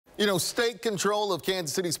You know, state control of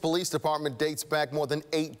Kansas City's police department dates back more than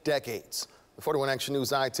 8 decades. The 41 Action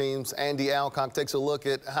News I-Team's Andy Alcock takes a look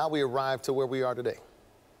at how we arrived to where we are today.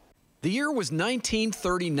 The year was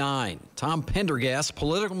 1939. Tom Pendergast's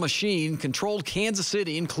political machine controlled Kansas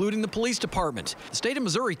City, including the police department. The state of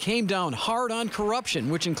Missouri came down hard on corruption,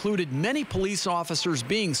 which included many police officers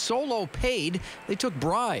being so low paid they took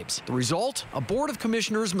bribes. The result? A board of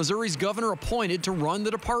commissioners Missouri's governor appointed to run the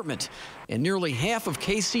department. And nearly half of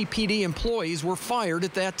KCPD employees were fired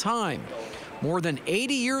at that time. More than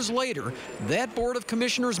 80 years later, that board of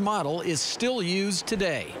commissioners model is still used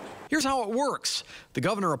today. Here's how it works. The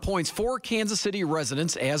governor appoints 4 Kansas City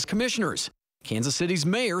residents as commissioners. Kansas City's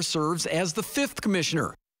mayor serves as the 5th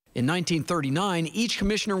commissioner. In 1939, each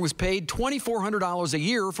commissioner was paid $2,400 a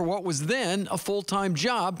year for what was then a full-time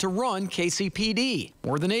job to run KCPD.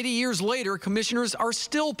 More than 80 years later, commissioners are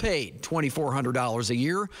still paid $2,400 a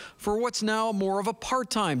year for what's now more of a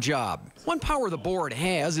part-time job. One power the board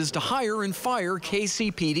has is to hire and fire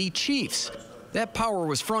KCPD chiefs. That power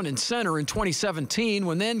was front and center in 2017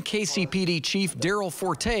 when then KCPD Chief Darryl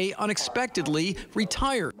Forte unexpectedly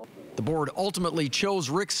retired. The board ultimately chose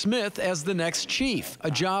Rick Smith as the next chief, a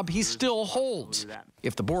job he still holds.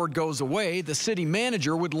 If the board goes away, the city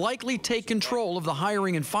manager would likely take control of the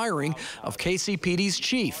hiring and firing of KCPD's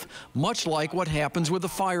chief, much like what happens with the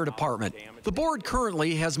fire department. The board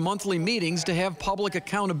currently has monthly meetings to have public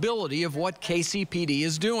accountability of what KCPD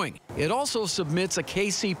is doing. It also submits a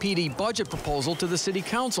KCPD budget proposal to the city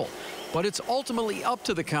council, but it's ultimately up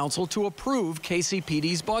to the council to approve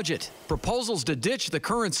KCPD's budget. Proposals to ditch the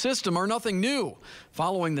current system are nothing new.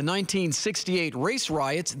 Following the 1968 race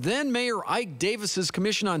riots, then Mayor Ike Davis's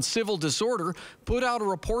Commission on Civil Disorder put out a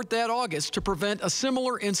report that August to prevent a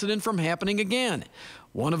similar incident from happening again.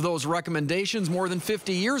 One of those recommendations more than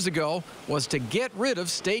 50 years ago was to get rid of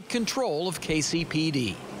state control of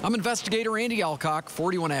KCPD. I'm investigator Andy Alcock,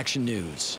 41 Action News.